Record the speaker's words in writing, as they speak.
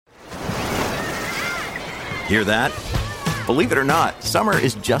Hear that? Believe it or not, summer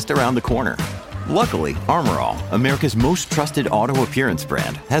is just around the corner. Luckily, Armor All, America's most trusted auto appearance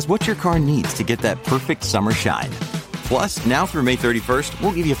brand, has what your car needs to get that perfect summer shine. Plus, now through May 31st,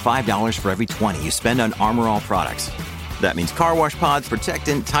 we'll give you $5 for every $20 you spend on Armor All products. That means car wash pods,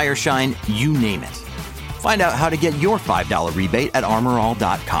 protectant, tire shine, you name it. Find out how to get your $5 rebate at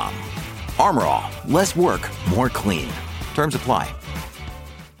armorall.com. Armor All, less work, more clean. Terms apply.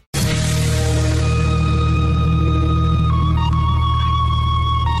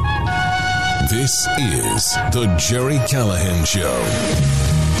 This is the Gerry Callahan Show.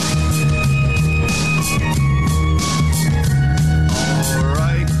 All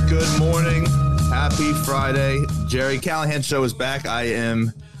right, good morning. Happy Friday. Gerry Callahan Show is back. I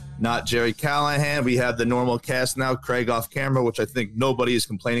am not Gerry Callahan. We have the normal cast now. Craig off camera, which I think nobody is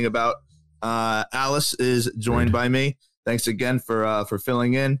complaining about. Alice is joined by me. Thanks again for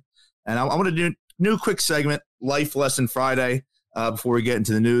filling in. And I want to do a new quick segment, Life Lesson Friday. Before we get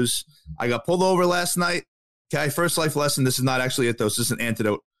into the news, I got pulled over last night. Okay, first life lesson. This is not actually it, though. This is an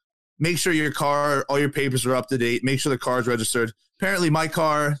antidote. Make sure your car, all your papers are up to date. Make sure the car is registered. Apparently, my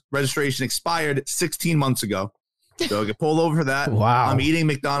car registration expired 16 months ago. So I get pulled over for that. Wow. I'm eating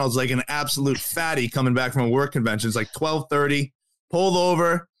McDonald's like an absolute fatty coming back from a work convention. It's like 12:30. Pulled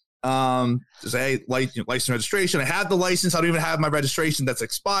over. Just hey, license registration. I have the license. I don't even have my registration that's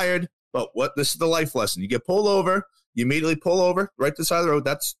expired. But this is the life lesson. You get pulled over. You immediately pull over right to the side of the road.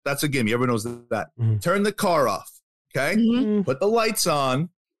 That's a gimme. Everyone knows that. Mm-hmm. Turn the car off. Okay. Mm-hmm. Put the lights on.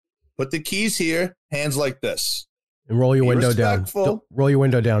 Put the keys here. Hands like this. And roll your window down. Roll your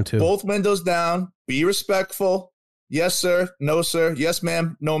window down too. Both windows down. Be respectful. Yes, sir. No, sir. Yes,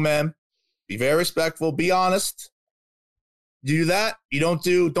 ma'am. No, ma'am. Be very respectful. Be honest. You do that. You don't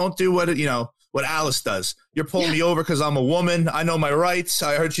do what Alice does. You're pulling me over because I'm a woman. I know my rights.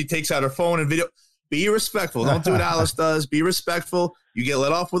 I heard she takes out her phone and video. Be respectful. Don't do what Alice does. Be respectful. You get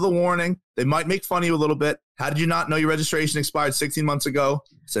let off with a warning. They might make fun of you a little bit. How did you not know your registration expired 16 months ago?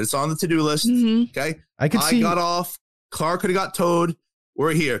 Said it's on the to-do list. Mm-hmm. Okay. I got off. Car could have got towed.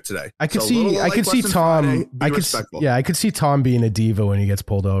 We're here today. I could see Tom. I could see Tom being a diva when he gets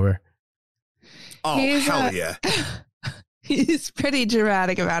pulled over. Oh, hell yeah. He's pretty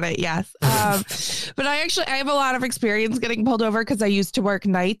dramatic about it, yes. But I have a lot of experience getting pulled over because I used to work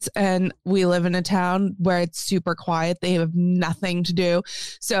nights and we live in a town where it's super quiet. They have nothing to do.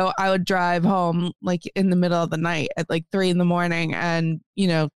 So I would drive home like in the middle of the night at like 3 a.m. and,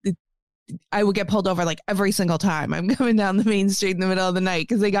 I would get pulled over like every single time I'm coming down the main street in the middle of the night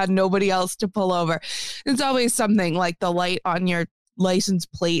because they got nobody else to pull over. It's always something like the light on your license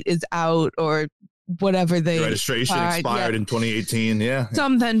plate is out or whatever the registration expired in 2018. Yeah.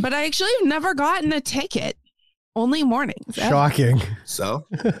 Something. But I actually have never gotten a ticket. Only mornings. Shocking. So,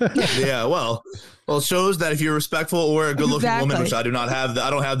 yeah, well, it shows that if you're respectful or a good-looking woman, which I do not have, I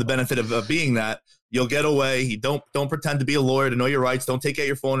don't have the benefit of being that, you'll get away. You don't pretend to be a lawyer to know your rights. Don't take out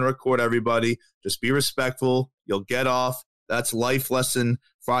your phone and record everybody. Just be respectful. You'll get off. That's Life Lesson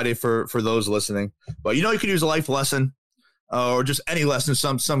Friday for those listening. But you could use a life lesson or just any lesson,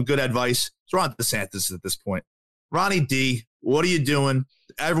 some good advice. It's Ron DeSantis at this point. Ronnie D, what are you doing?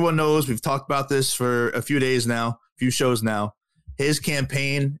 Everyone knows we've talked about this for a few days now, a few shows now. His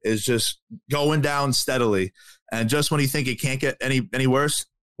campaign is just going down steadily. And just when you think it can't get any worse,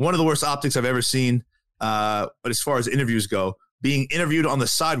 one of the worst optics I've ever seen. But as far as interviews go, being interviewed on the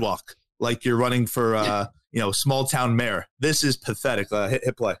sidewalk like you're running for, small town mayor. This is pathetic.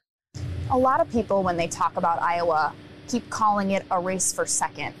 Hit play. A lot of people, when they talk about Iowa, keep calling it a race for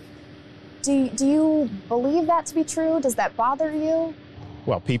second. Do you believe that to be true? Does that bother you?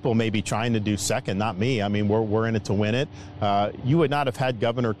 Well, people may be trying to do second, not me. I mean, we're in it to win it. You would not have had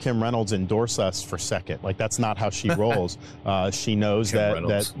Governor Kim Reynolds endorse us for second. Like, that's not how she rolls. She knows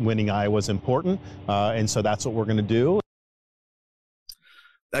that winning Iowa is important, and so that's what we're going to do.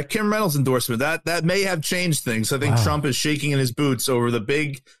 That Kim Reynolds endorsement, that may have changed things. I think Trump is shaking in his boots over the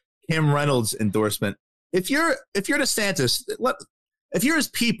big Kim Reynolds endorsement. If you're DeSantis, if you're his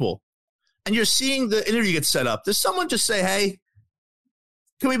people, and you're seeing the interview get set up, does someone just say, hey,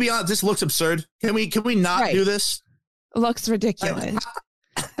 can we be honest? This looks absurd. Can we not do this? It looks ridiculous.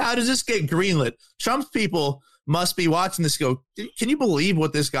 How does this get greenlit? Trump's people must be watching this go, can you believe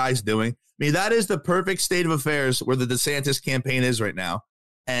what this guy's doing? I mean, that is the perfect state of affairs where the DeSantis campaign is right now.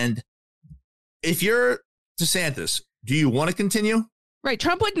 And if you're DeSantis, do you want to continue? Right.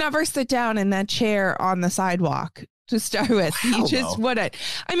 Trump would never sit down in that chair on the sidewalk to start with. He just wouldn't.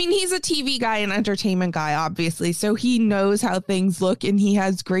 I mean, he's a TV guy and entertainment guy, obviously. So he knows how things look and he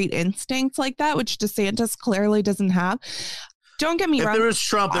has great instincts like that, which DeSantis clearly doesn't have. don't get me wrong. If there was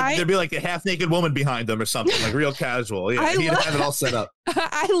Trump, there'd be like a half-naked woman behind him or something, like real casual. Yeah, he'd have it all set up.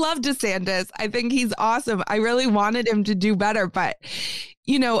 I love DeSantis. I think he's awesome. I really wanted him to do better. But,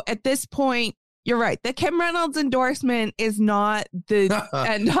 at this point, you're right. The Kim Reynolds endorsement is not the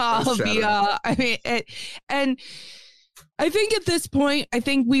end all be all. I mean, and I think at this point, I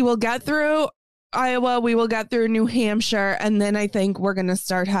think we will get through Iowa, we will get through New Hampshire, and then I think we're going to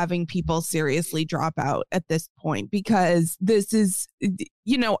start having people seriously drop out at this point, because this is,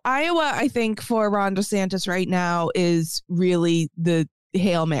 Iowa, I think for Ron DeSantis right now is really the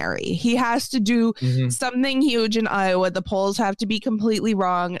Hail Mary. He has to do something huge in Iowa. The polls have to be completely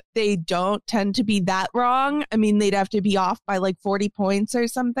wrong. They don't tend to be that wrong. I mean, they'd have to be off by like 40 points or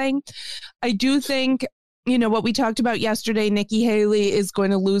something. I do think what we talked about yesterday, Nikki Haley is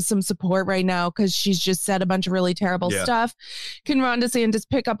going to lose some support right now because she's just said a bunch of really terrible stuff. Can Ron DeSantis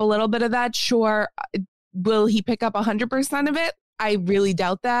pick up a little bit of that? Sure. Will he pick up 100% of it? I really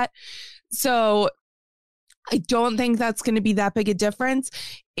doubt that. So I don't think that's going to be that big a difference.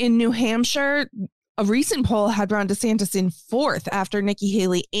 In New Hampshire, a recent poll had Ron DeSantis in 4th after Nikki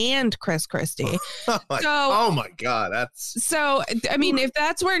Haley and Chris Christie. Oh my God. So, I mean, if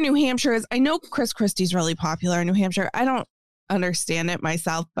that's where New Hampshire is, I know Chris Christie's really popular in New Hampshire. I don't understand it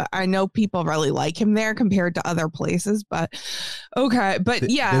myself, but I know people really like him there compared to other places. But okay. But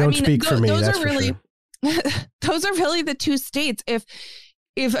yeah, they don't speak for me. Those are really, those are really the two states.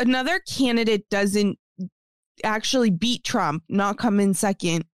 If another candidate doesn't actually beat Trump, not come in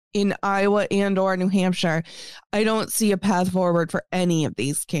second in Iowa and or New Hampshire, I don't see a path forward for any of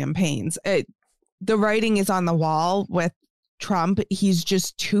these campaigns. The writing is on the wall with Trump. He's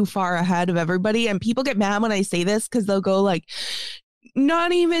just too far ahead of everybody. And people get mad when I say this because they'll go like,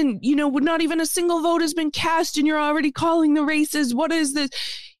 not even a single vote has been cast and you're already calling the races. What is this?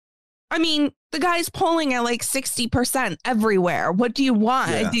 I mean, the guy's polling at like 60% everywhere. What do you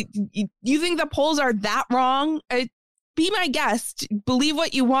want? Yeah. Do you think the polls are that wrong? Be my guest. Believe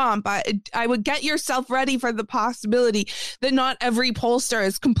what you want, but I would get yourself ready for the possibility that not every pollster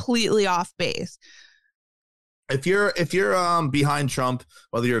is completely off base. If you're behind Trump,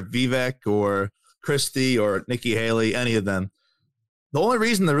 whether you're Vivek or Christie or Nikki Haley, any of them, the only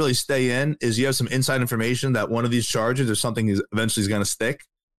reason to really stay in is you have some inside information that one of these charges or something is eventually going to stick.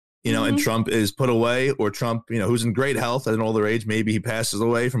 And Trump is put away, or Trump, who's in great health at an older age, maybe he passes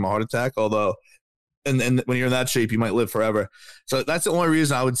away from a heart attack, although, and when you're in that shape, you might live forever. So that's the only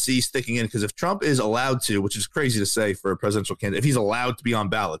reason I would see sticking in, because if Trump is allowed to, which is crazy to say for a presidential candidate, if he's allowed to be on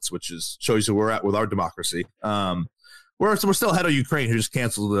ballots, which shows you where we're at with our democracy. We're still ahead of Ukraine, who just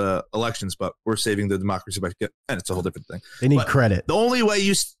canceled the elections, but we're saving the democracy and it's a whole different thing. They need credit. The only way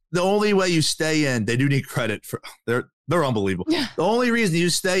you stay in, they do need credit for they're unbelievable. Yeah. The only reason you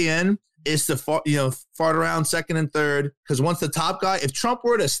stay in is to fart around second and third, because once the top guy, if Trump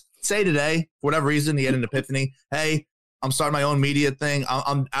were to say today, for whatever reason, he had an epiphany, hey, I'm starting my own media thing,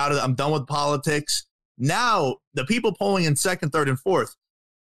 I'm done with politics. Now the people polling in second, third, and fourth,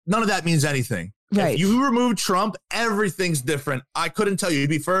 none of that means anything. Right. If you remove Trump, everything's different. I couldn't tell you. You'd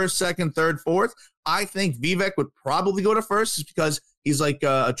be first, second, third, fourth. I think Vivek would probably go to first, just because he's like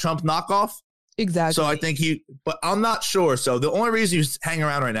a Trump knockoff. Exactly. So I think but I'm not sure. So the only reason you hang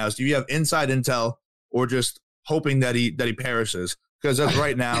around right now is do you have inside intel or just hoping that he perishes? Because that's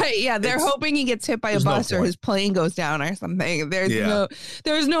right now. Yeah, they're hoping he gets hit by a bus or his plane goes down or something.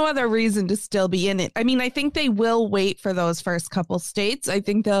 There's no other reason to still be in it. I mean, I think they will wait for those first couple states. I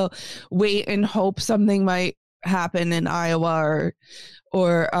think they'll wait and hope something might happen in Iowa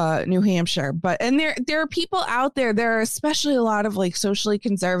or New Hampshire. And there are people out there. There are especially a lot of like socially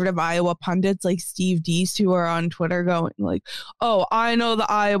conservative Iowa pundits like Steve Deese who are on Twitter going like, oh, I know the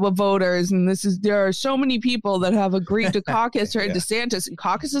Iowa voters, and there are so many people that have agreed to caucus or DeSantis, and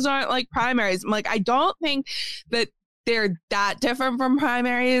caucuses aren't like primaries. I'm like, I don't think that they're that different from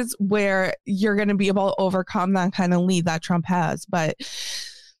primaries where you're going to be able to overcome that kind of lead that Trump has. But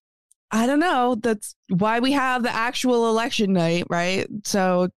I don't know. That's why we have the actual election night, right?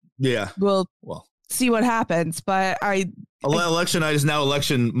 So we'll see what happens. But election night is now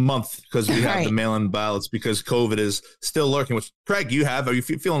election month because we have the mail-in ballots because COVID is still lurking. Which, Craig, are you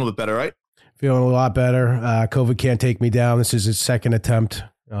feeling a little bit better, right? Feeling a lot better. COVID can't take me down. This is his second attempt.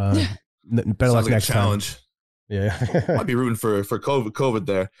 Better luck next challenge. Time. Yeah, might be rooting for COVID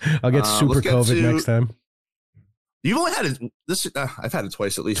there. I'll get super COVID next time. You've only had it I've had it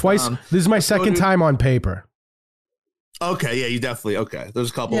twice at least. Twice. This is my second time on paper. Okay, yeah, you definitely. Okay, there's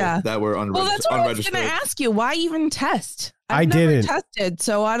a couple that were unregistered. Well, that's what I was going to ask you. Why even test? I didn't tested,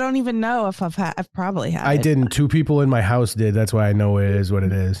 so I don't even know if I've probably had. I didn't. 2 people in my house did. That's why I know it is what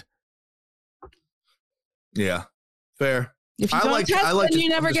it is. Yeah, fair. If you don't test, then you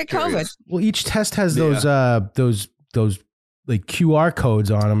never get COVID. Well, each test has those like QR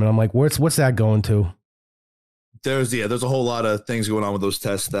codes on them, and I'm like, what's that going to? There's a whole lot of things going on with those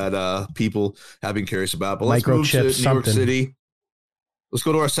tests that people have been curious about. But let's move to New York City. Let's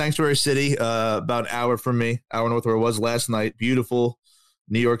go to our sanctuary city, about an hour from me, hour north where it was last night. Beautiful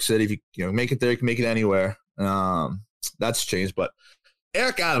New York City. If you make it there, you can make it anywhere. That's changed, but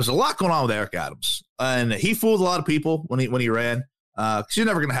Eric Adams, a lot going on with Eric Adams, and he fooled a lot of people when he ran. Because you're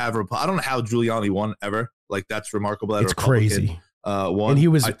never going to have I don't know how Giuliani won ever. Like, that's remarkable. That it's crazy. Won. And he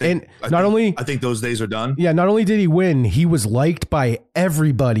was, I think those days are done. Yeah. Not only did he win, he was liked by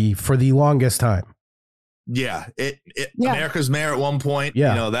everybody for the longest time. Yeah. America's mayor at one point.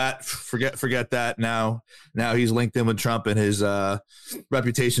 Yeah. That forget that. Now he's linked in with Trump, and his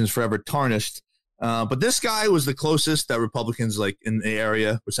reputation is forever tarnished. But this guy was the closest that Republicans in the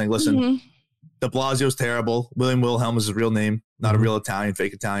area were saying, listen, de Blasio's terrible. William Wilhelm is his real name, not a real Italian,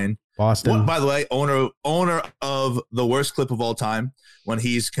 fake Italian. Boston. By the way, owner of the worst clip of all time, when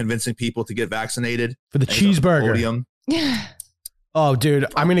he's convincing people to get vaccinated for the cheeseburger. Oh, dude,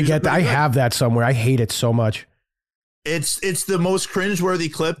 I'm gonna get that. I have that somewhere. I hate it so much. It's the most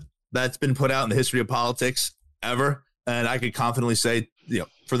cringeworthy clip that's been put out in the history of politics ever, and I could confidently say,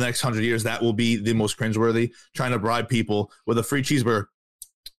 for the next 100 years, that will be the most cringeworthy. Trying to bribe people with a free cheeseburger.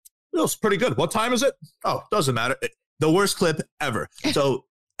 It's pretty good. What time is it? Oh, doesn't matter. The worst clip ever. So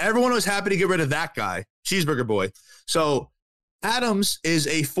everyone was happy to get rid of that guy, Cheeseburger Boy. So Adams is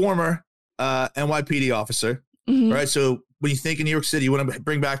a former NYPD officer, right? So when you think in New York City, you want to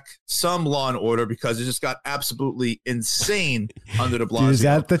bring back some law and order because it just got absolutely insane under de Blasio. Dude, is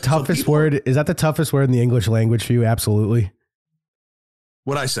that the toughest word? Is that the toughest word in the English language for you? Absolutely.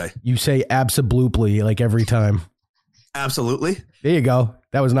 What'd I say? You say absolutely like every time. Absolutely. There you go.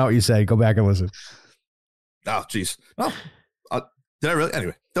 That was not what you said. Go back and listen. Oh, geez. Oh, did I really?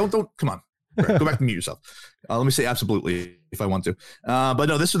 Anyway, don't, come on. Right, go back and mute yourself. Let me say absolutely if I want to. But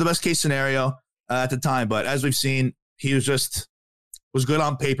no, this was the best case scenario at the time. But as we've seen, he was good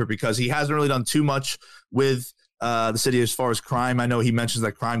on paper because he hasn't really done too much with the city as far as crime. I know he mentions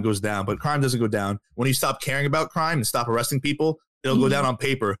that crime goes down, but crime doesn't go down. When you stop caring about crime and stop arresting people, it'll go down on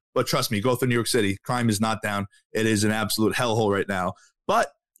paper. But trust me, go through New York City. Crime is not down. It is an absolute hellhole right now.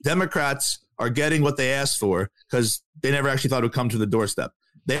 But Democrats are getting what they asked for because they never actually thought it would come to the doorstep.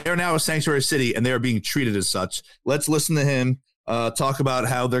 They are now a sanctuary city, and they are being treated as such. Let's listen to him talk about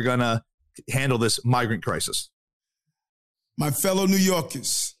how they're going to handle this migrant crisis. My fellow New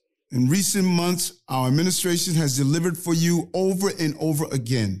Yorkers, in recent months, our administration has delivered for you over and over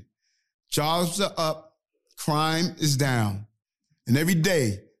again. Jobs are up, crime is down, and every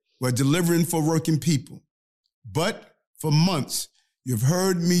day we're delivering for working people. But for months, you've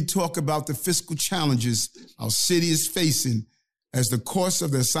heard me talk about the fiscal challenges our city is facing as the cost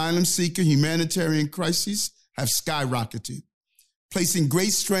of the asylum seeker humanitarian crises have skyrocketed, placing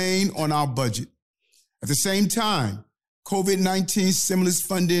great strain on our budget. At the same time, COVID-19 stimulus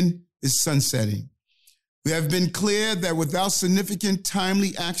funding is sunsetting. We have been clear that without significant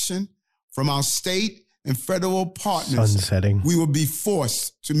timely action from our state and federal partners, we will be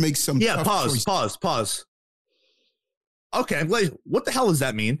forced to make some tough choices. Pause. Okay, what the hell does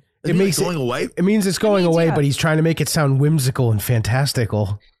that mean? It means going away. It means it's going away, but he's trying to make it sound whimsical and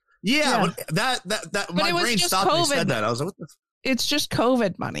fantastical. Yeah. But my brain stopped when he said that. I was like, what the? It's just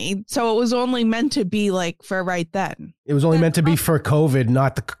COVID money, so it was only meant to be for right then. It was only meant to be for COVID,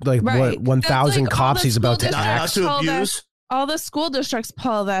 not the 1,000 cops he's about to act. All the school districts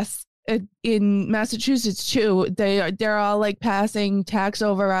pull this in Massachusetts too. They're all passing tax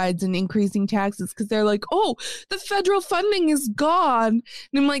overrides and increasing taxes because they're like, oh, the federal funding is gone.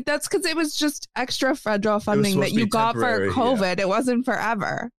 And I'm like, that's because it was just extra federal funding that you got for COVID. Yeah. It wasn't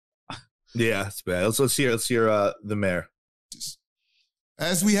forever. Yeah, it's bad. Let's hear the mayor.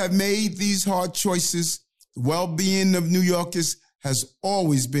 As we have made these hard choices, the well-being of New Yorkers has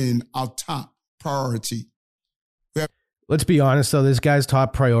always been our top priority. Let's be honest, though. This guy's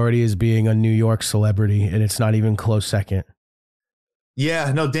top priority is being a New York celebrity, and it's not even close second.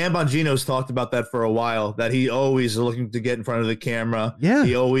 Yeah, no, Dan Bongino's talked about that for a while, that he always is looking to get in front of the camera. Yeah.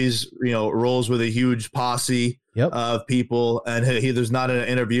 He always, rolls with a huge posse of people, and there's not an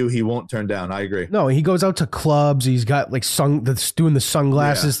interview he won't turn down. I agree. No, he goes out to clubs. He's got doing the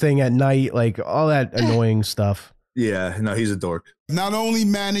sunglasses thing at night, all that annoying stuff. Yeah, no, he's a dork. Not only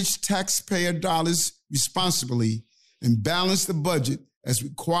manage taxpayer dollars responsibly and balance the budget as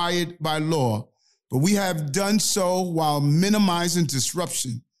required by law, but we have done so while minimizing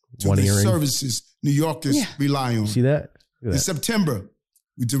disruption to the services New Yorkers rely on. See that? In September,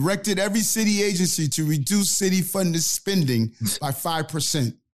 We directed every city agency to reduce city-funded spending by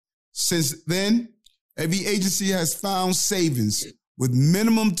 5%. Since then, every agency has found savings with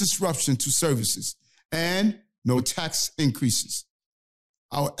minimum disruption to services and no tax increases.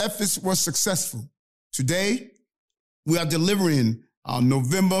 Our efforts were successful. Today, we are delivering our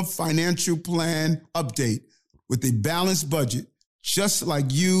November financial plan update with a balanced budget, just like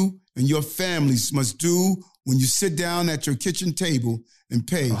you and your families must do when you sit down at your kitchen table and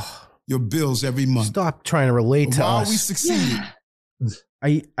pay your bills every month. Stop trying to relate to us. While we succeeded.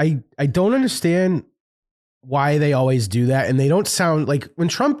 I don't understand why they always do that. And they don't sound like when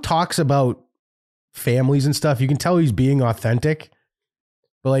Trump talks about families and stuff, you can tell he's being authentic.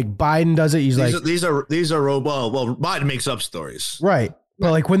 But like Biden does it, he's these are well, Biden makes up stories. Right.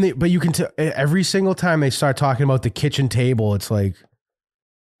 But like you can tell every single time they start talking about the kitchen table, it's like,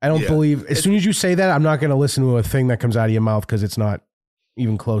 I don't believe as soon as you say that, I'm not going to listen to a thing that comes out of your mouth because it's not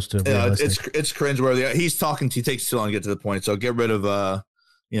even close to realistic. It's cringeworthy. He takes too long to get to the point. So get rid of the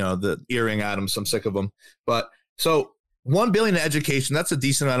earring Adams. I'm sick of them. But so $1 billion in education, that's a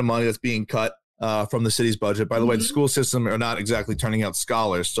decent amount of money that's being cut from the city's budget. By the way, the school system are not exactly turning out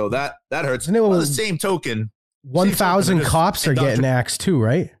scholars, so that hurts. And the same token, 1,000 cops are getting axed too,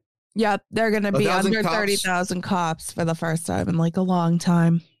 right? Yeah, they're going to be under 30,000 cops for the first time in like a long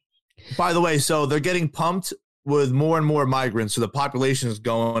time. By the way, so they're getting pumped with more and more migrants, so the population is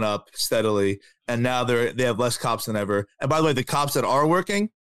going up steadily, and now they have less cops than ever. And by the way, the cops that are working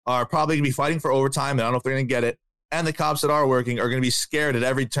are probably going to be fighting for overtime, and I don't know if they're going to get it. And the cops that are working are going to be scared at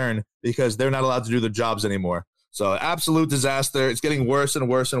every turn because they're not allowed to do their jobs anymore. So absolute disaster. It's getting worse and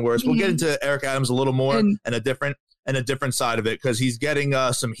worse and worse. We'll get into Eric Adams a little more and a different side of it because he's getting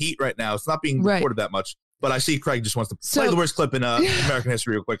some heat right now. It's not being reported that much. But I see Craig just wants to play the worst clip in American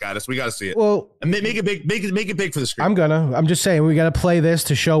history real quick at us. We got to see it. Well, and make it big, make it big for the screen. I'm just saying we got to play this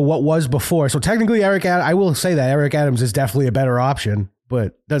to show what was before. So technically, I will say that Eric Adams is definitely a better option,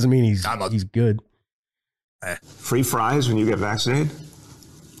 but doesn't mean he's good. Free fries when you get vaccinated.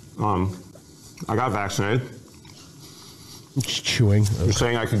 I got vaccinated. Just chewing. You're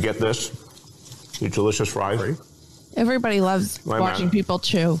saying I could get this? These delicious fries. Everybody loves watching people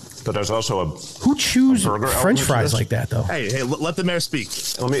chew. But there's also who chews French fries like that, though? Hey, let the mayor speak.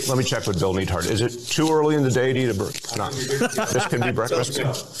 Let me check with Bill Neathart. Is it too early in the day to eat a breakfast? No. This can be breakfast.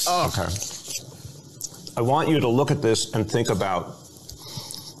 Okay. I want you to look at this and think about,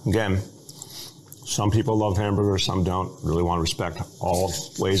 again, some people love hamburgers, some don't. Really want to respect all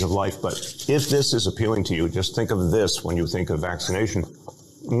ways of life. But if this is appealing to you, just think of this when you think of vaccination.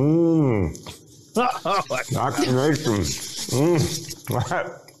 Vaccination.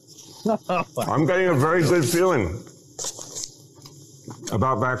 I'm getting a very good feeling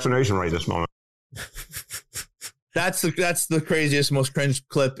about vaccination right this moment. That's the craziest, most cringe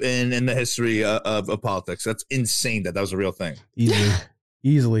clip in the history of politics. That's insane that was a real thing.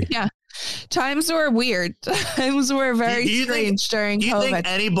 Easily. Yeah. Times were weird. Times were very strange during COVID. Do you think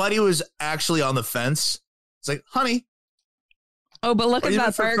anybody was actually on the fence? It's like, honey. Oh, but look at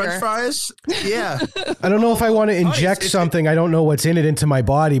that burger. French fries? Yeah. I don't know if I want to inject something. I don't know what's in it into my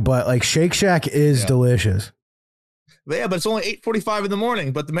body, but like Shake Shack is delicious. Yeah, but it's only 8:45 in the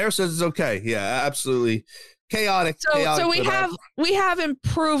morning, but the mayor says it's okay. Yeah, absolutely. Chaotic. So we have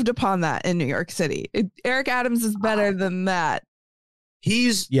improved upon that in New York City. Eric Adams is better than that.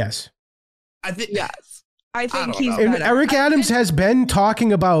 Yes. I think he's better. And Eric Adams has been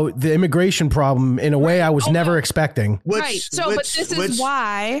talking about the immigration problem in a way I was never expecting. But this is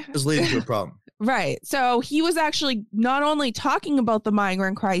why is leading to a problem. Right. So he was actually not only talking about the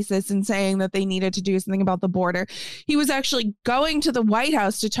migrant crisis and saying that they needed to do something about the border, he was actually going to the White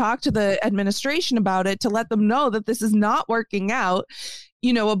House to talk to the administration about it, to let them know that this is not working out.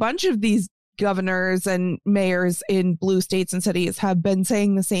 You know, a bunch of these governors and mayors in blue states and cities have been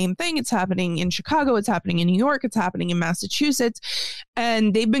saying the same thing. It's happening in Chicago. It's happening in New York. It's happening in Massachusetts.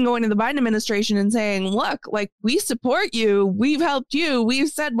 And they've been going to the Biden administration and saying, look, like, we support you. We've helped you. We've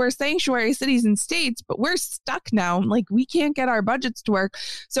said we're sanctuary cities and states, but we're stuck now. Like, we can't get our budgets to work.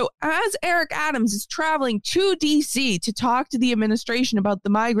 So as Eric Adams is traveling to DC to talk to the administration about the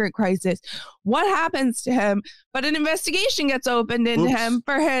migrant crisis, what happens to him? But an investigation gets opened into him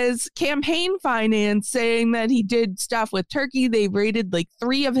for his campaign finance, saying that he did stuff with Turkey. They raided like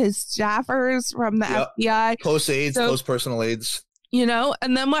 3 of his staffers from the FBI. Close aides, close personal aides. You know,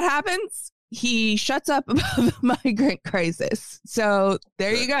 and then what happens? He shuts up about the migrant crisis. So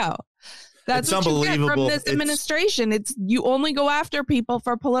there you go. That's what you get from this administration. It's you only go after people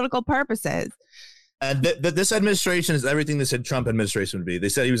for political purposes. And this administration is everything they said Trump administration would be. They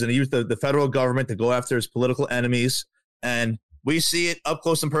said he was going to use the federal government to go after his political enemies. And We see it up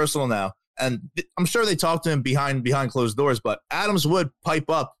close and personal now. And I'm sure they talked to him behind closed doors, but Adams would pipe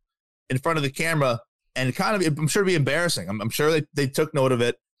up in front of the camera and kind of, I'm sure it'd be embarrassing. I'm sure they took note of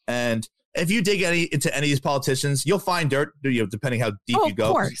it. And if you dig into any of these politicians, you'll find dirt, depending how deep you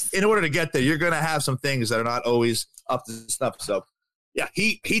go. In order to get there, you're going to have some things that are not always up to snuff. So, yeah,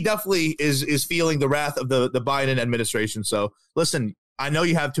 he definitely is feeling the wrath of the Biden administration. So, listen, I know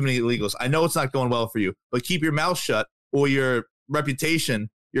you have too many illegals. I know it's not going well for you, but keep your mouth shut or your reputation,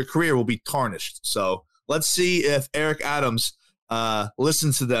 your career will be tarnished. So let's see if Eric Adams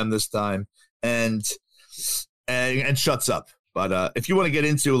listens to them this time and shuts up. But if you want to get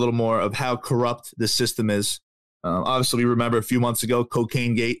into a little more of how corrupt this system is, obviously we remember a few months ago,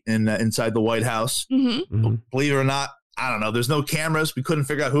 Cocaine Gate inside the White House. Mm-hmm. Believe it or not, I don't know. There's no cameras. We couldn't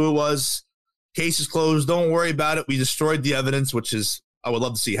figure out who it was. Case is closed. Don't worry about it. We destroyed the evidence, which is, I would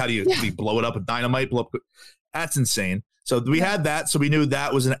love to see. How do you blow it up with dynamite? That's insane. So we had that. So we knew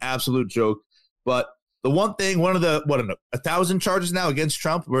that was an absolute joke. But the one thing, 1,000 charges now against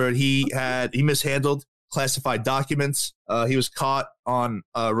Trump where he mishandled classified documents. He was caught on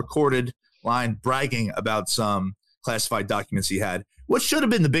a recorded line bragging about some classified documents he had, what should have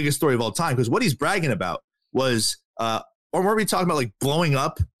been the biggest story of all time, because what he's bragging about was, or were we talking about like blowing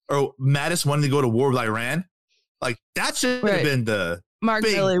up or Mattis wanting to go to war with Iran? Like that should have been the Mark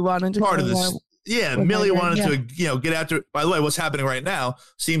Milley wanted to part of this. Yeah, Milley wanted to, get after it. By the way, what's happening right now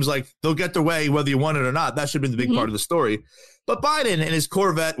seems like they'll get their way whether you want it or not. That should have been the big part of the story. But Biden and his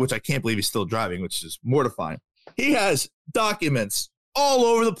Corvette, which I can't believe he's still driving, which is mortifying, he has documents all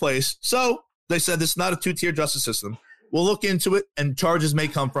over the place. So they said this is not a two-tier justice system. We'll look into it, and charges may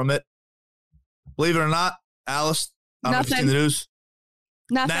come from it. Believe it or not, Alice, I don't know if you've seen the news.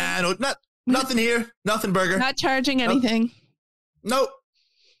 Nothing. Nah, nothing here. Nothing, Burger. Not charging anything. Nope.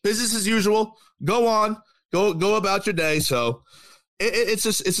 Business as usual. Go on. Go about your day. So it's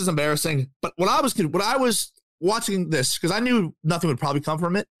just embarrassing. But when I was watching this, because I knew nothing would probably come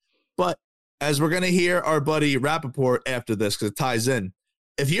from it, but as we're going to hear our buddy Rappaport after this, because it ties in,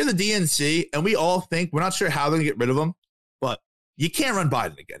 if you're the DNC, and we all think, we're not sure how they're going to get rid of him, but you can't run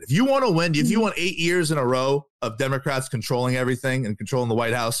Biden again. If you want to win, if you want 8 years in a row of Democrats controlling everything and controlling the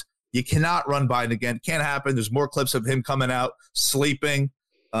White House, you cannot run Biden again. It can't happen. There's more clips of him coming out, sleeping.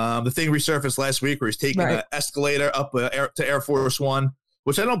 The thing resurfaced last week where he's taking an escalator up to Air Force One,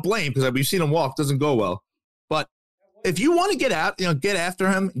 which I don't blame because we've seen him walk. Doesn't go well. But if you want to get out, get after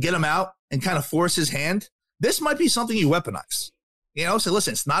him, get him out, and kind of force his hand, this might be something you weaponize. So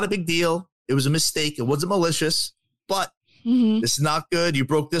listen, it's not a big deal. It was a mistake. It wasn't malicious, but this is not good. You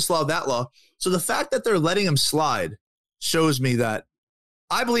broke this law, that law. So the fact that they're letting him slide shows me that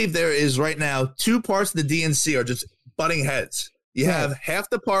I believe there is right now two parts of the DNC are just butting heads. You have half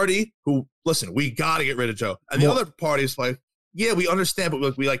the party who, listen, we got to get rid of Joe. And the other party is like, yeah, we understand,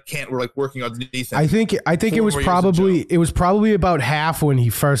 but we can't. We're like working underneath. I think it was probably about half when he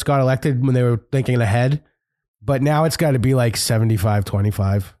first got elected when they were thinking ahead. But now it's got to be like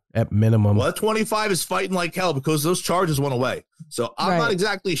 75-25 at minimum. Well, that 25 is fighting like hell because those charges went away. So I'm not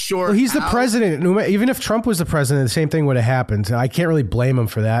exactly sure. Well, he's the president. Even if Trump was the president, the same thing would have happened. I can't really blame him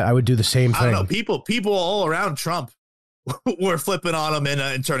for that. I would do the same thing. I don't know. People all around Trump were flipping on him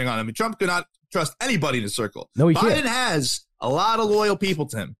and turning on him. Trump could not trust anybody in his circle. No, he Biden can't. has a lot of loyal people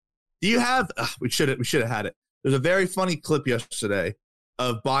to him. Do you have? We should have had it. There's a very funny clip yesterday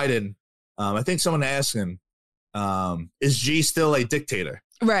of Biden. I think someone asked him, "Is G still a dictator?"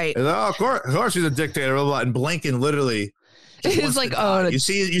 Right. And, of course he's a dictator. Blah, blah, and Blinken literally. He's like, oh, you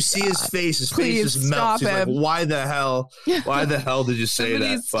see his face. His face just melts. He's like, why the hell? Why the hell did you say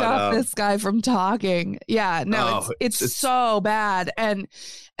that? Stop this guy from talking. Yeah, no, it's so bad, and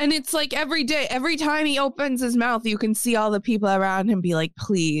it's like every day, every time he opens his mouth, you can see all the people around him be like,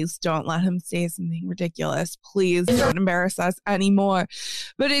 please don't let him say something ridiculous. Please don't embarrass us anymore.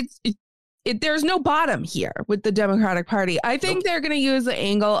 But there's no bottom here with the Democratic Party. I think they're going to use the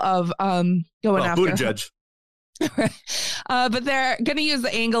angle of going after Buttigieg. But they're going to use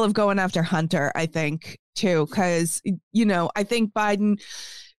the angle of going after Hunter, I think, too, because, I think Biden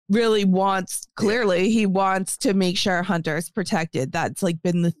really clearly he wants to make sure Hunter is protected. That's like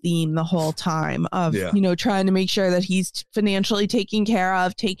been the theme the whole time of, trying to make sure that he's financially taken care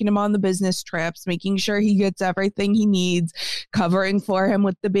of, taking him on the business trips, making sure he gets everything he needs, covering for him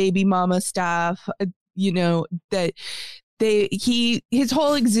with the baby mama stuff, that his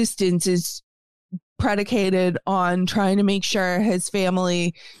whole existence is predicated on trying to make sure his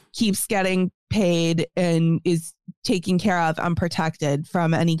family keeps getting paid and is taken care of and protected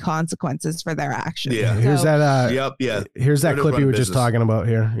from any consequences for their actions. Yeah. Here's that. Here's that clip you were just talking about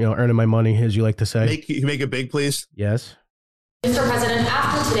here. Earning my money, as you like to say. Can you make it big, please? Yes. Mr. President,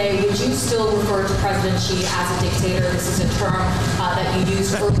 after today, would you still refer to President Xi as a dictator? This is a term that you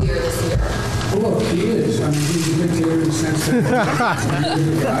used earlier this year. Well, look, he is. I mean, he's a dictator in the sense that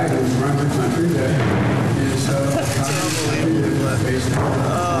he's a guy who runs a country that is based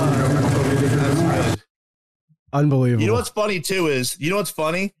on government totally different than ours. Unbelievable. You know what's funny too is they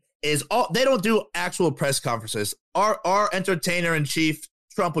don't do actual press conferences. Our entertainer in chief,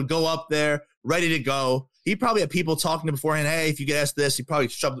 Trump, would go up there ready to go. He probably had people talking to him beforehand. Hey, if you get asked this, he probably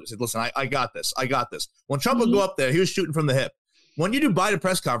shoved it and said, listen, I got this. I got this. When Trump would go up there, he was shooting from the hip. When you do Biden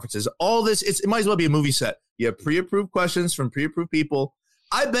press conferences, all this, it might as well be a movie set. You have pre-approved questions from pre-approved people.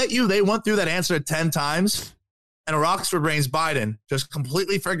 I bet you they went through that answer 10 times, and Roxford Brains Biden just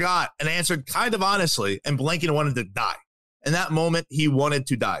completely forgot and answered kind of honestly, and Blinken wanted to die. In that moment, he wanted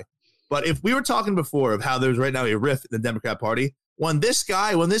to die. But if we were talking before of how there's right now a rift in the Democrat Party, when this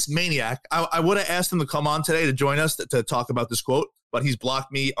maniac, I would have asked him to come on today to join us to talk about this quote, but he's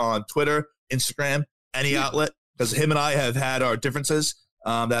blocked me on Twitter, Instagram, any outlet, because him and I have had our differences,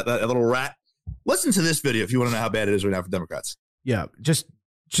 that little rat. Listen to this video if you want to know how bad it is right now for Democrats. Yeah, just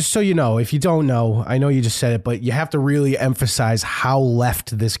so you know, if you don't know, I know you just said it, but you have to really emphasize how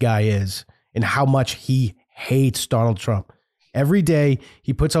left this guy is and how much he hates Donald Trump. Every day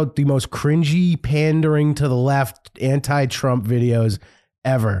he puts out the most cringy, pandering to the left, anti-Trump videos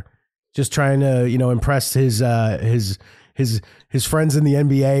ever, just trying to, impress his friends in the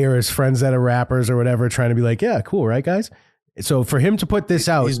NBA or his friends that are rappers or whatever, trying to be like, yeah, cool, right, guys? So for him to put this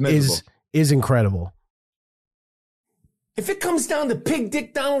out is incredible. If it comes down to pig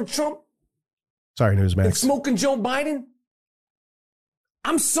dick Donald Trump, sorry, Newsmax, and smoking Joe Biden,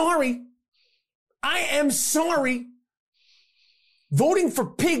 I'm sorry. I am sorry. Voting for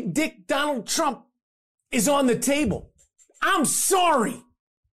pig dick Donald Trump is on the table. I'm sorry.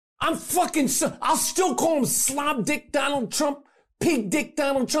 I'm fucking I'll still call him slob dick Donald Trump, pig dick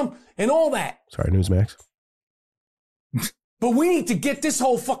Donald Trump, and all that. Sorry, Newsmax. But we need to get this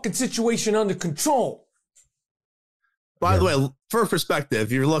whole fucking situation under control. By the way, for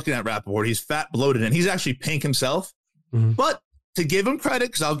perspective, you're looking at Rappaport, he's fat, bloated, and he's actually pink himself. Mm-hmm. But to give him credit,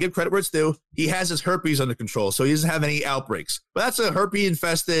 because I'll give credit where it's due, he has his herpes under control, so he doesn't have any outbreaks. But that's a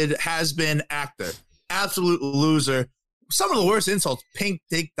herpes-infested, has-been actor. Absolute loser. Some of the worst insults, pink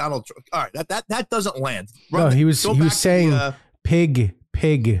dick Donald Trump. All right, that doesn't land. No, he was saying pig.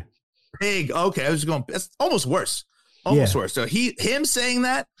 Pig, okay, I was going, that's almost worse. Almost worse. So him saying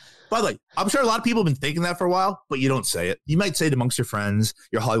that, by the way, I'm sure a lot of people have been thinking that for a while, but you don't say it. You might say it amongst your friends,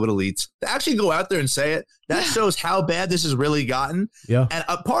 your Hollywood elites. To actually go out there and say it, that shows how bad this has really gotten. Yeah. And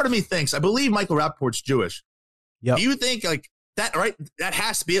a part of me thinks, I believe Michael Rappaport's Jewish. Yeah. Do you think like that, right? That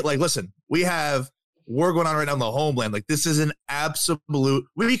has to be it. Like, listen, we have war going on right now in the homeland. Like, this is an absolute,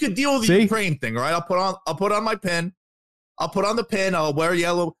 we could deal with the Ukraine thing, right? I'll put on my pin. I'll put on the pin. I'll wear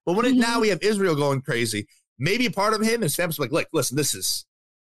yellow. But when now we have Israel going crazy, maybe a part of him, his family's like, look, listen, this is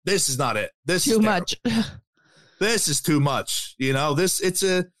not it. This is too much. This is too much. It's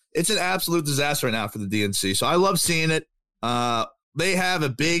an absolute disaster right now for the DNC. So I love seeing it. They have a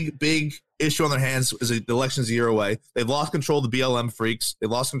big issue on their hands as the election's a year away. They've lost control of the BLM freaks.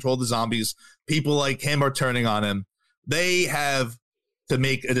 They've lost control of the zombies. People like him are turning on him. They have to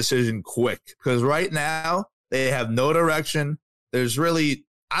make a decision quick because right now they have no direction. There's really,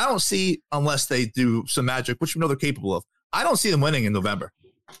 I don't see, unless they do some magic, which we know they're capable of, I don't see them winning in November.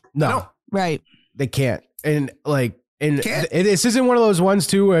 No, right. They can't. And this isn't one of those ones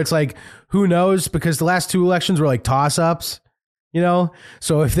too, where it's like, who knows? Because the last two elections were like toss ups,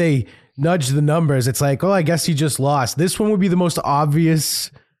 So if they nudge the numbers, it's like, oh, I guess he just lost. This one would be the most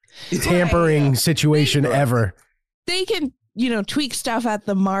obvious tampering situation ever. They can, tweak stuff at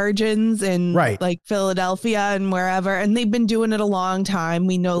the margins and like Philadelphia and wherever. And they've been doing it a long time.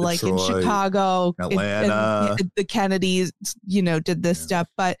 We know, Detroit, like in Chicago, Atlanta, the Kennedys, did this stuff.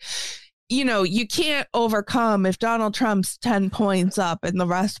 But, you can't overcome if Donald Trump's 10 points up in the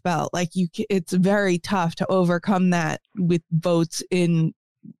Rust Belt. Like it's very tough to overcome that with votes in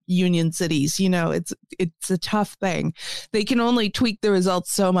union cities. It's a tough thing. They can only tweak the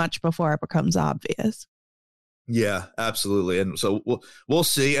results so much before it becomes obvious. Yeah, absolutely. And so we'll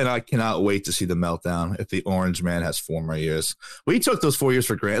see. And I cannot wait to see the meltdown if the orange man has 4 more years. We took those 4 years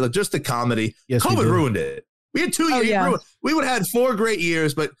for granted. Just the comedy. Yes, COVID ruined it. We had 2 years. We would have had 4 great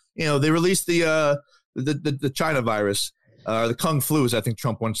years, but they released the China virus, the Kung flu, as I think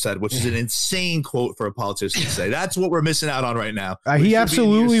Trump once said, which is an insane quote for a politician to say. That's what we're missing out on right now. He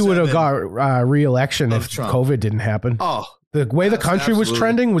absolutely would have got re-election if Trump. COVID didn't happen. Oh, the way the country was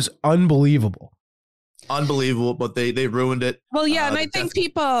trending was unbelievable. Unbelievable, but they ruined it. Well, yeah, and I think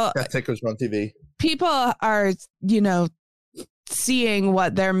people tickers on TV. People are, seeing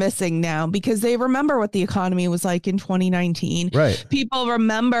what they're missing now, because they remember what the economy was like in 2019. Right. People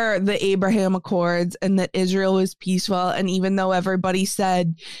remember the Abraham Accords and that Israel was peaceful. And even though everybody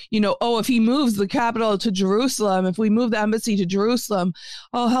said, oh, if he moves the capital to Jerusalem, if we move the embassy to Jerusalem,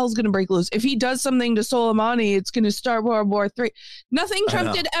 oh, hell's going to break loose. If he does something to Soleimani, it's going to start World War III. Nothing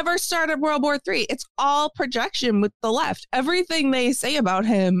Trump did ever started World War III. It's all projection with the left. Everything they say about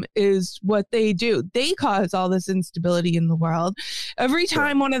him is what they do. They cause all this instability in the world. Every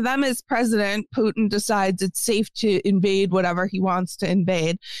time one of them is president, Putin decides it's safe to invade whatever he wants to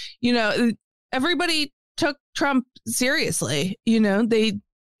invade. Everybody took Trump seriously,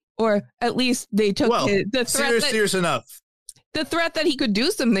 or at least they took the threat serious enough. The threat that he could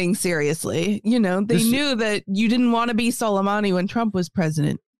do something seriously. They knew that you didn't want to be Soleimani when Trump was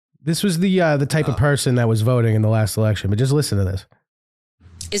president. This was the type of person that was voting in the last election. But just listen to this.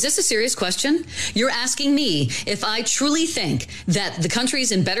 Is this a serious question? You're asking me if I truly think that the country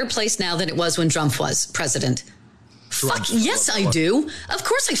is in better place now than it was when Trump was president. Fuck, yes, I do. Of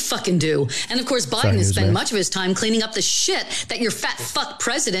course I fucking do. And of course, Biden has spent much of his time cleaning up the shit that your fat fuck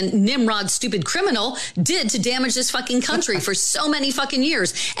president, Nimrod, stupid criminal, did to damage this fucking country for so many fucking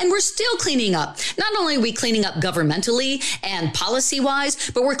years. And we're still cleaning up. Not only are we cleaning up governmentally and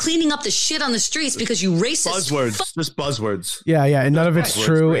policy-wise, but we're cleaning up the shit on the streets because you racist... Buzzwords. Just buzzwords. Yeah, and none of it's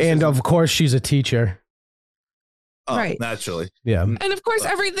true. Racism. And of course, she's a teacher. Oh, right. Naturally. Yeah. And of course,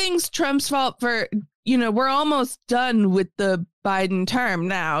 everything's Trump's fault for... we're almost done with the Biden term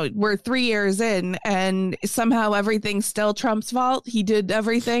now. We're 3 years in, and somehow everything's still Trump's fault. He did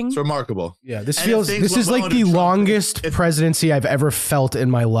everything. It's remarkable. Yeah, this is like the longest presidency I've ever felt in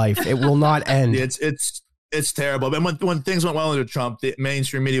my life. It will not end. It's terrible. But when things went well under Trump, the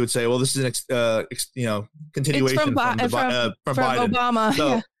mainstream media would say, "Well, this is an continuation from Biden." Obama." So,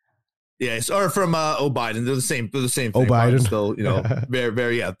 yeah. Yes, or from Biden. They're the same. They're the same thing. Biden. Still, very,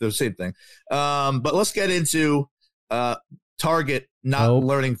 very, they're the same thing. But let's get into Target not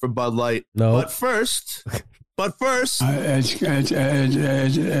learning from Bud Light. No. But first.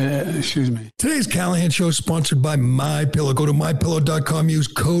 Excuse me. Today's Callahan Show is sponsored by MyPillow. Go to MyPillow.com. Use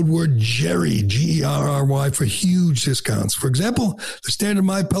code word Gerry, Gerry, for huge discounts. For example, the standard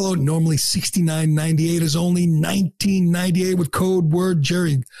MyPillow, normally $69.98, is only $19.98 with code word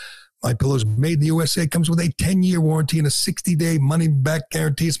Gerry. MyPillow is made in the USA, comes with a 10-year warranty and a 60-day money-back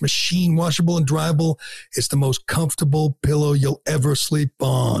guarantee. It's machine washable and dryable. It's the most comfortable pillow you'll ever sleep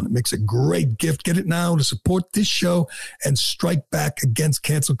on. It makes a great gift. Get it now to support this show and strike back against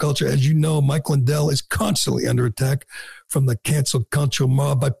cancel culture. As you know, Mike Lindell is constantly under attack from the cancel culture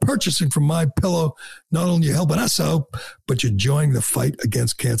mob. By purchasing from MyPillow, not only you're helping us out, but you're joining the fight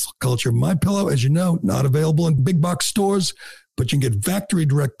against cancel culture. MyPillow, as you know, not available in big box stores, but you can get factory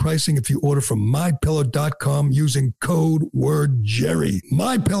direct pricing if you order from MyPillow.com using code word Gerry.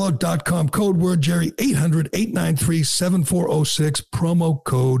 MyPillow.com, code word Gerry, 800-893-7406, promo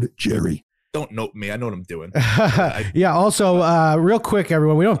code Gerry. Don't note me. I know what I'm doing. Yeah. Also, real quick,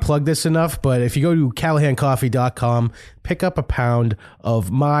 everyone, we don't plug this enough, but if you go to CallahanCoffee.com, pick up a pound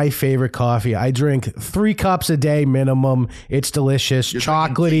of my favorite coffee. I drink 3 cups a day minimum. It's delicious. You're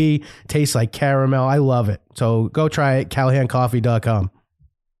chocolatey. Tastes like caramel. I love it. So go try it. CallahanCoffee.com.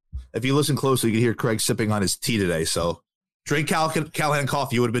 If you listen closely, you can hear Craig sipping on his tea today. So drink Callahan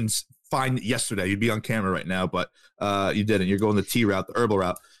coffee. You would have been fine yesterday. You'd be on camera right now, but you didn't. You're going the tea route, the herbal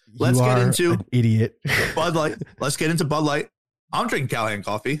route. Let's get into an idiot. Bud Light. Let's get into Bud Light. I'm drinking Callahan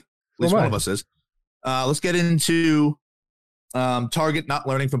coffee. At least one of us is. Let's get into Target not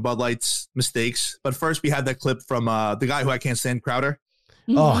learning from Bud Light's mistakes. But first, we had that clip from the guy who I can't stand, Crowder.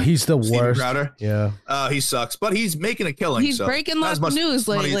 Oh, he's the Steven worst. Crowder. Yeah. He sucks, but he's making a killing. He's breaking lots of news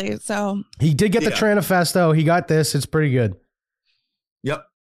lately. So he did get the Tranifest, though. He got this. It's pretty good. Yep.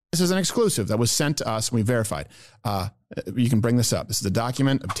 This is an exclusive that was sent to us and we verified. You can bring this up. This is a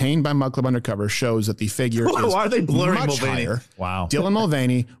document obtained by Mug Club Undercover, shows that the figure is why are they blurring much Mulvaney? higher. Wow. Dylan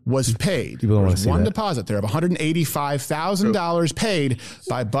Mulvaney was paid. There was one deposit there of $185,000 paid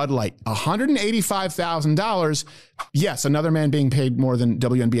by Bud Light. $185,000. Yes, another man being paid more than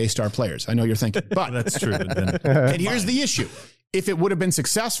WNBA star players. I know you're thinking, but that's true. And here's the issue. If it would have been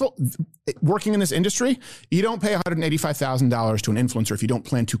successful working in this industry, you don't pay $185,000 to an influencer if you don't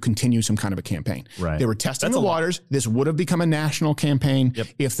plan to continue some kind of a campaign. Right. They were testing the waters. This would have become a national campaign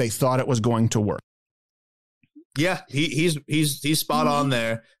if they thought it was going to work. Yeah, he's spot on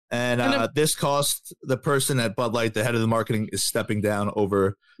there. And this cost the person at Bud Light, the head of the marketing, is stepping down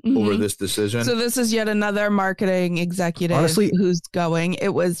over this decision. So this is yet another marketing executive who's going.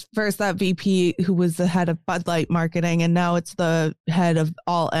 It was first that VP who was the head of Bud Light marketing, and now it's the head of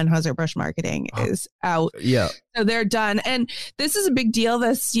all Anheuser-Busch marketing is out. Yeah. So they're done. And this is a big deal,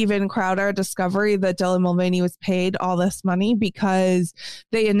 this Steven Crowder discovery that Dylan Mulvaney was paid all this money, because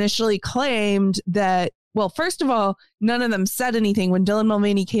they initially claimed that, well, first of all, none of them said anything when Dylan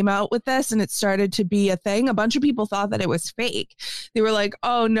Mulvaney came out with this and it started to be a thing. A bunch of people thought that it was fake. They were like,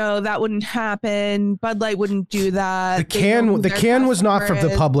 "Oh no, that wouldn't happen. Bud Light wouldn't do that." The can was not for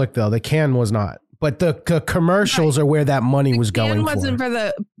the public though. The can was not. But the commercials are where that money was going. It wasn't for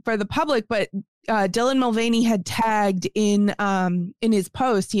the public, but Dylan Mulvaney had tagged in his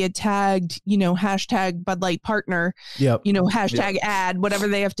post. He had tagged, hashtag Bud Light partner. Yep. Hashtag ad, whatever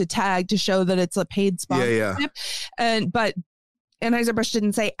they have to tag to show that it's a paid sponsorship. Yeah. But Anheuser-Busch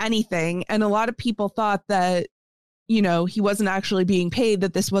didn't say anything, and a lot of people thought that he wasn't actually being paid,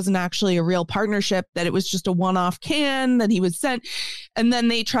 that this wasn't actually a real partnership, that it was just a one-off can that he was sent. And then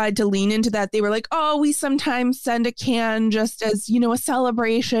they tried to lean into that. They were like, "Oh, we sometimes send a can just as, a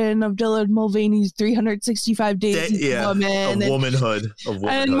celebration of Dylan Mulvaney's 365 days as a woman. Of womanhood.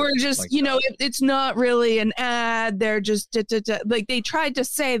 And we're just, it's not really an ad. They're just, like, they tried to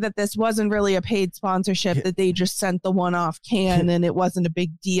say that this wasn't really a paid sponsorship, that they just sent the one-off can and it wasn't a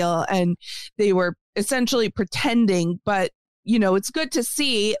big deal. And they were essentially pretending, but it's good to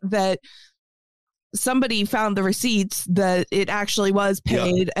see that somebody found the receipts that it actually was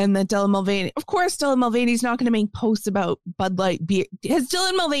paid, and that Dylan Mulvaney, of course, Dylan Mulvaney's not going to make posts about Bud Light beer. Has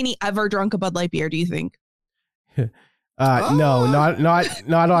Dylan Mulvaney ever drunk a Bud Light beer, do you think? No, not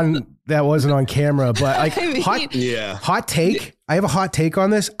on, that wasn't on camera, but like hot take. I have a hot take on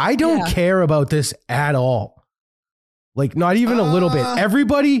this. I don't care about this at all. Like, not even a little bit.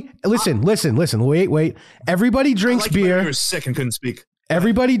 Everybody, listen, wait. Everybody drinks beer. You were sick and couldn't speak.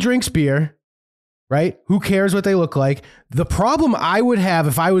 Everybody drinks beer, right? Who cares what they look like? The problem I would have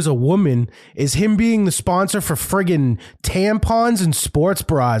if I was a woman is him being the sponsor for friggin' tampons and sports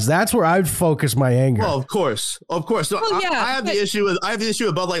bras. That's where I'd focus my anger. Well, of course. No, I have the issue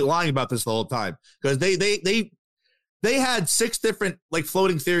with Bud Light lying about this the whole time, because they had 6 different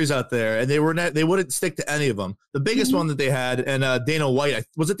floating theories out there, and they wouldn't stick to any of them. The biggest one that they had, and Dana White,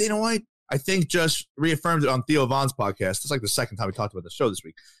 was it Dana White? I think just reaffirmed it on Theo Von's podcast. It's like the second time we talked about the show this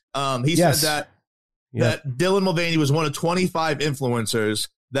week. He said that Dylan Mulvaney was one of 25 influencers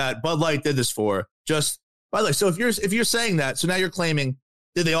that Bud Light did this for. Just, by the way, so if you're saying that, so now you're claiming,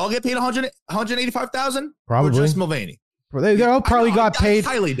 did they all get paid $185,000? Probably. Or just Mulvaney? They all probably got paid.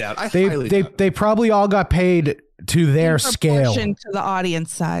 I highly doubt. They probably all got paid to their scale, to the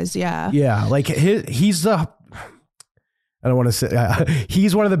audience size. Yeah. Like he's the, I don't want to say,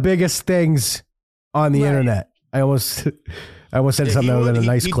 he's one of the biggest things on the internet. I almost said something other than a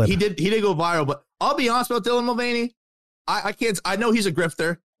nice clip. He did go viral, but I'll be honest about Dylan Mulvaney. I know he's a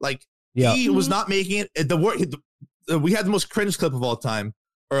grifter. He was not making it. We had the most cringe clip of all time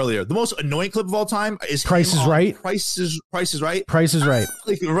earlier. The most annoying clip of all time is Price is Right. Price is Right. Price is Right.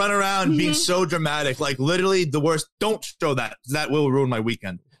 Run around being so dramatic, literally the worst. Don't show that. That will ruin my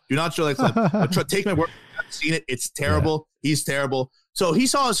weekend. Do not show that clip. Take my word. I've seen it. It's terrible. Yeah. He's terrible. So he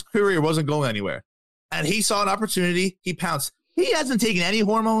saw his career wasn't going anywhere, and he saw an opportunity. He pounced. He hasn't taken any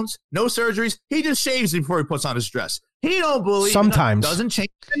hormones, no surgeries. He just shaves before he puts on his dress. He don't believe. Sometimes doesn't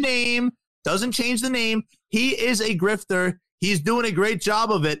change the name. He is a grifter. He's doing a great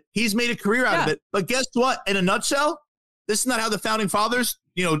job of it. He's made a career out of it. But guess what? In a nutshell, this is not how the founding fathers,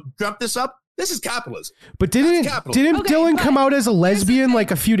 dreamt this up. This is capitalism. But didn't Dylan come out as a lesbian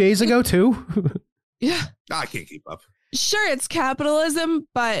a few days ago too? Yeah. I can't keep up. Sure, it's capitalism,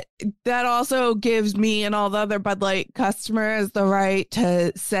 but that also gives me and all the other Bud Light customers the right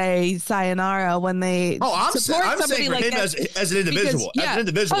to say sayonara when they support somebody saying for him as an individual. As an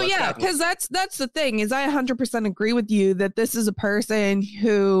individual. Oh, yeah, because that's the thing is I 100% agree with you that this is a person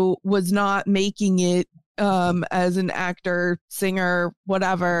who was not making it as an actor, singer,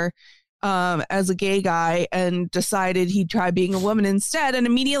 whatever, as a gay guy, and decided he'd try being a woman instead, and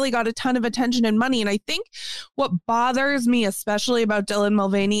immediately got a ton of attention and money. And I think what bothers me especially about Dylan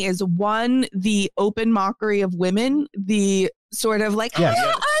Mulvaney is, one, the open mockery of women, the sort of I'm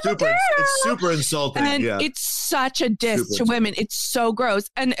It's super insulting. And it's such a diss to women. It's so gross.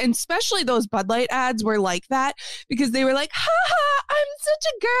 And especially those Bud Light ads were like that because they were like, ha ha, I'm such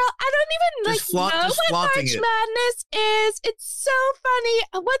a girl. I don't even know what March Madness is. It's so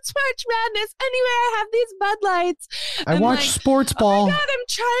funny. What's March Madness? Anyway, I have these Bud Lights. I watch sports ball. Oh my God, I'm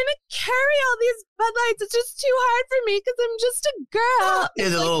trying to carry all these Bud Lights. It's just too hard for me because I'm just a girl.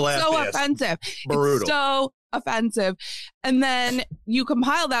 It's a little so offensive. Brutal. It's so offensive. And then you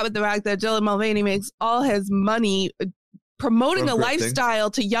compile that with the fact that Dylan Mulvaney makes all his money promoting a lifestyle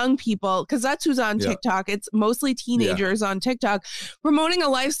to young people, because that's who's on TikTok. It's mostly teenagers on TikTok, promoting a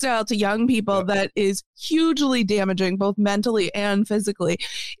lifestyle to young people that is hugely damaging, both mentally and physically.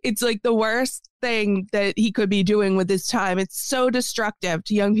 It's like the worst thing that he could be doing with his time. It's so destructive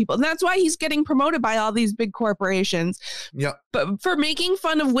to young people. And that's why he's getting promoted by all these big corporations. Yeah. But for making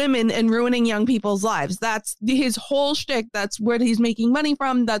fun of women and ruining young people's lives. That's his whole shtick. That's where he's making money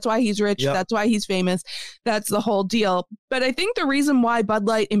from. That's why he's rich. Yep. That's why he's famous. That's the whole deal. But I think the reason why Bud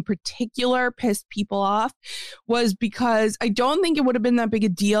Light in particular pissed people off was because I don't think it would have been that big a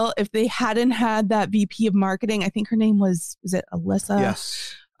deal if they hadn't had that VP of marketing. I think her name was it Alyssa?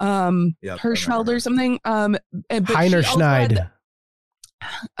 Yes. Hirschfeld or something. Heinerschneid.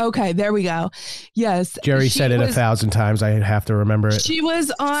 Okay, there we go. Yes. Gerry said it 1,000 times. I have to remember it. She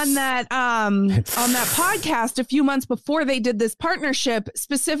was on that podcast a few months before they did this partnership,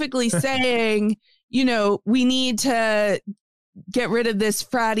 specifically saying, we need to get rid of this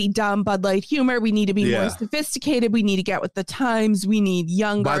fratty, dumb Bud Light humor. We need to be more sophisticated. We need to get with the times. We need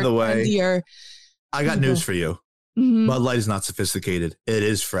younger, by the way, trendier I got news for you. Mm-hmm. Bud Light is not sophisticated. It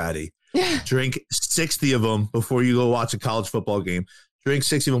is fratty. Drink 60 of them before you go watch a college football game. Drink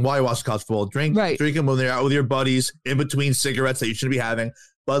 60 of them while you watch college football. Drink them when they're out with your buddies in between cigarettes that you shouldn't be having.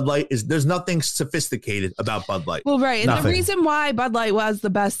 Bud Light there's nothing sophisticated about Bud Light. Well, right. And the reason why Bud Light was the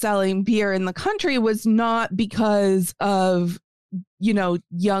best selling beer in the country was not because of,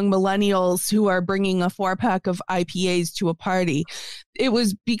 young millennials who are bringing a 4-pack of IPAs to a party. It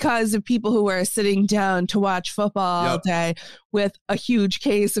was because of people who are sitting down to watch football all day with a huge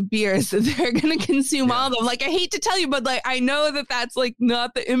case of beers that they're going to consume all of them. Like, I hate to tell you, but I know that that's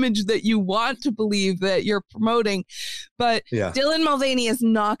not the image that you want to believe that you're promoting. But Dylan Mulvaney is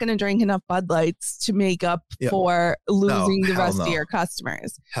not going to drink enough Bud Lights to make up for losing the rest of your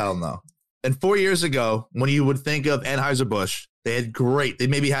customers. Hell no. And 4 years ago, when you would think of Anheuser-Busch, they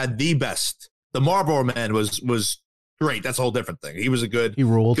maybe had the best. The Marlboro Man was great. That's a whole different thing. He was good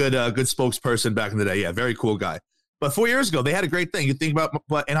spokesperson back in the day. Yeah, very cool guy. But 4 years ago, they had a great thing. You think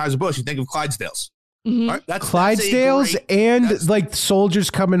about Anheuser-Busch, you think of Clydesdales. Mm-hmm. Right? Clydesdales and soldiers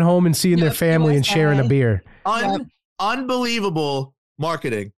coming home and seeing their family and sharing a beer. Unbelievable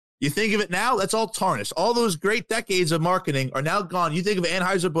marketing. You think of it now, that's all tarnished. All those great decades of marketing are now gone. You think of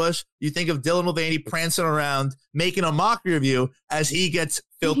Anheuser-Busch, you think of Dylan Mulvaney prancing around, making a mockery of you as he gets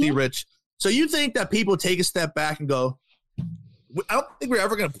filthy rich. So you think that people take a step back and go, I don't think we're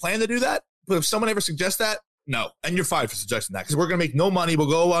ever going to plan to do that. But if someone ever suggests that, no. And you're fired for suggesting that because we're going to make no money.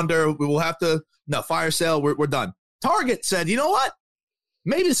 We'll go under. We will have to, fire sale. We're done. Target said, you know what?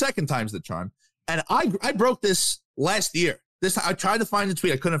 Maybe the second time's the charm. And I broke this last year. I tried to find the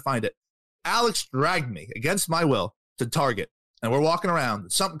tweet. I couldn't find it. Alex dragged me against my will to Target, and we're walking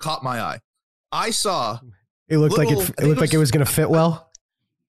around. Something caught my eye. I saw it looked like it was going to fit well.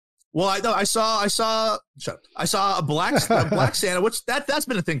 Well, I saw a black Santa. Which that's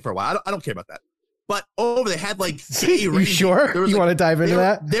been a thing for a while. I don't care about that. But they had you sure you want to dive into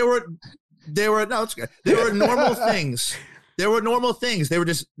that? There were no, it's okay. There were normal things. There were normal things. They were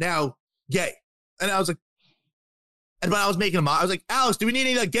just now gay, and I was like. And when I was making them, I was like, Alex, do we need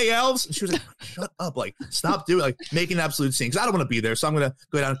any gay elves? And she was like, shut up. Stop doing making an absolute scene. Because I don't want to be there. So I'm going to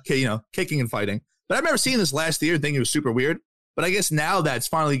go down, kicking and fighting. But I remember seeing this last year and thinking it was super weird. But I guess now that's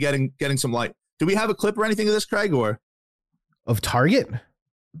finally getting some light. Do we have a clip or anything of this, Craig? Or of Target?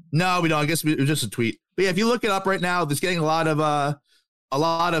 No, we don't. I guess it was just a tweet. But yeah, if you look it up right now, there's getting a lot of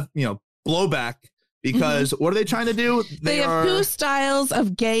blowback because what are they trying to do? They have 2 styles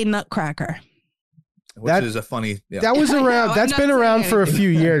of gay nutcracker. Which is a funny. Yeah. That was around. That's been around for a few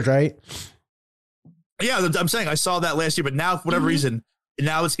years, right? Yeah, I'm saying I saw that last year, but now for whatever reason,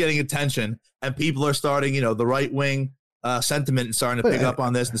 now it's getting attention, and people are starting, the right wing sentiment and starting to pick up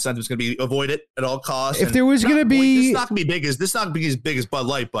on this. The sentiment's going to be avoid it at all costs. If there was going to be, it's not going to be big as as big as Bud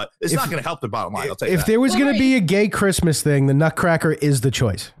Light, but it's not going to help the bottom line. I'll tell you if there was going to be a gay Christmas thing, the Nutcracker is the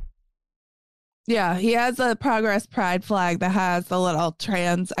choice. Yeah, he has a Progress Pride flag that has the little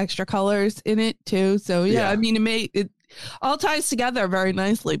trans extra colors in it too. So I mean, it all ties together very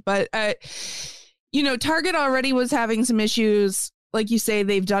nicely. But Target already was having some issues like you say,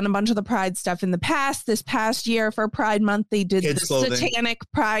 they've done a bunch of the Pride stuff in the past. This past year for Pride Month, they did the satanic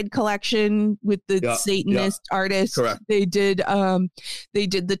Pride collection with the Satanist artists. Correct. They did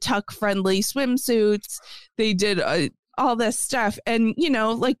the tuck friendly swimsuits. They did all this stuff. And, you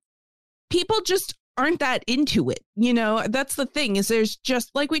know, like people just aren't that into it. You know, that's the thing is there's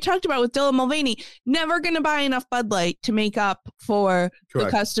just like we talked about with Dylan Mulvaney, never going to buy enough Bud Light to make up for the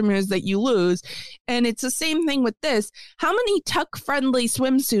customers that you lose. And it's the same thing with this. How many tuck friendly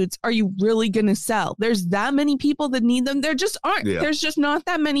swimsuits are you really going to sell? There's that many people that need them. There just aren't. Yeah. There's just not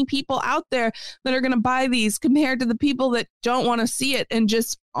that many people out there that are going to buy these compared to the people that don't want to see it and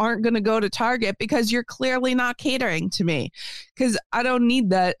just aren't going to go to Target because you're clearly not catering to me because I don't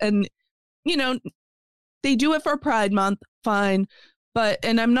need that. And, you know, they do it for Pride Month, fine.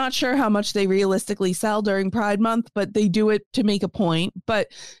 And I'm not sure how much they realistically sell during Pride Month, but they do it to make a point. But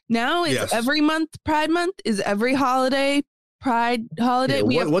now it's every month Pride Month, is every holiday Pride holiday. Yeah,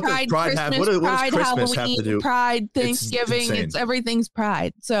 we have Pride Christmas, what does Pride Christmas Halloween, have to do? Pride Thanksgiving. It's everything's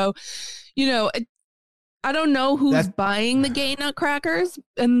Pride. So, you know, I don't know who's buying the gay nutcrackers.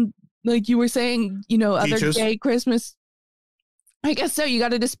 And like you were saying, you know, other gay Christmas. I guess so. You got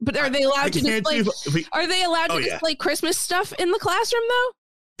to just, but are they allowed to display? Are they allowed to display Christmas stuff in the classroom though?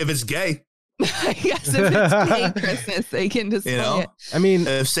 If it's gay, yes. If it's gay Christmas, they can display it. I mean,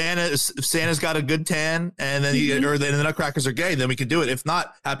 if Santa's got a good tan, and then or the nutcrackers are gay, then we can do it. If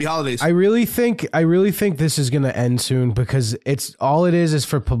not, happy holidays. I really think this is going to end soon because it's all it is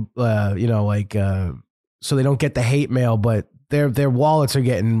for you know, like so they don't get the hate mail, but their wallets are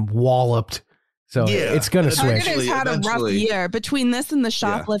getting walloped. So it's going to switch. Target has had a rough year between this and the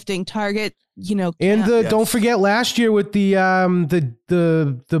shoplifting. Target, you know, and don't forget last year with the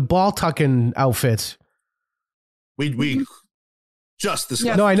ball tucking outfits. We just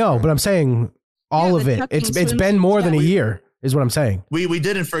discussed. No, I know, but I'm saying all of it. It's been more than a year, is what I'm saying. We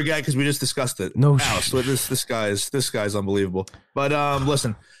didn't forget because we just discussed it. No, so this guy's unbelievable. But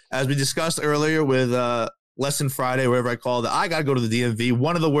listen, as we discussed earlier with Lesson Friday, wherever I called it, I got to go to the DMV.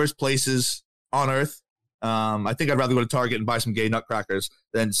 One of the worst places on earth. I think I'd rather go to Target and buy some gay nutcrackers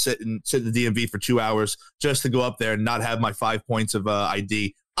than sit in the DMV for 2 hours just to go up there and not have my 5 points of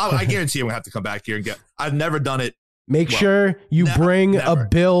ID. I guarantee I'm gonna have to come back here and get. I've never done it. Make sure you bring a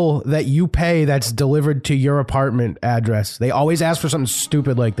bill that you pay that's delivered to your apartment address. They always ask for something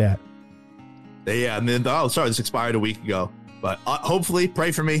stupid like that. Yeah, and then this expired a week ago. But hopefully,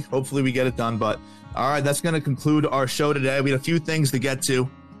 pray for me. Hopefully, we get it done. But all right, that's gonna conclude our show today. We had a few things to get to.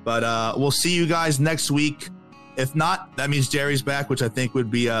 But we'll see you guys next week. If not, that means Jerry's back, which I think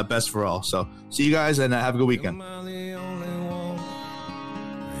would be best for all. So see you guys and have a good weekend.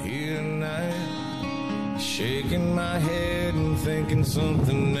 Shaking my head and thinking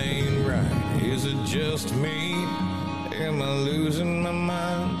something ain't right. Is it just me? Am I losing my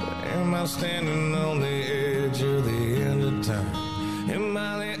mind? Am I standing on the edge of the end of time? Am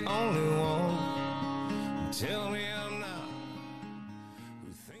I the only one? Tell me I'm not.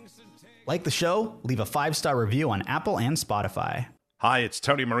 Like the show? Leave a 5-star review on Apple and Spotify. Hi, it's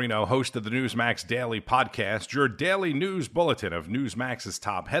Tony Marino, host of the Newsmax Daily Podcast, your daily news bulletin of Newsmax's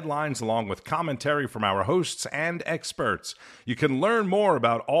top headlines, along with commentary from our hosts and experts. You can learn more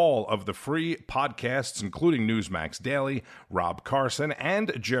about all of the free podcasts, including Newsmax Daily, Rob Carson,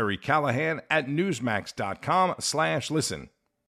 and Gerry Callahan at newsmax.com/listen.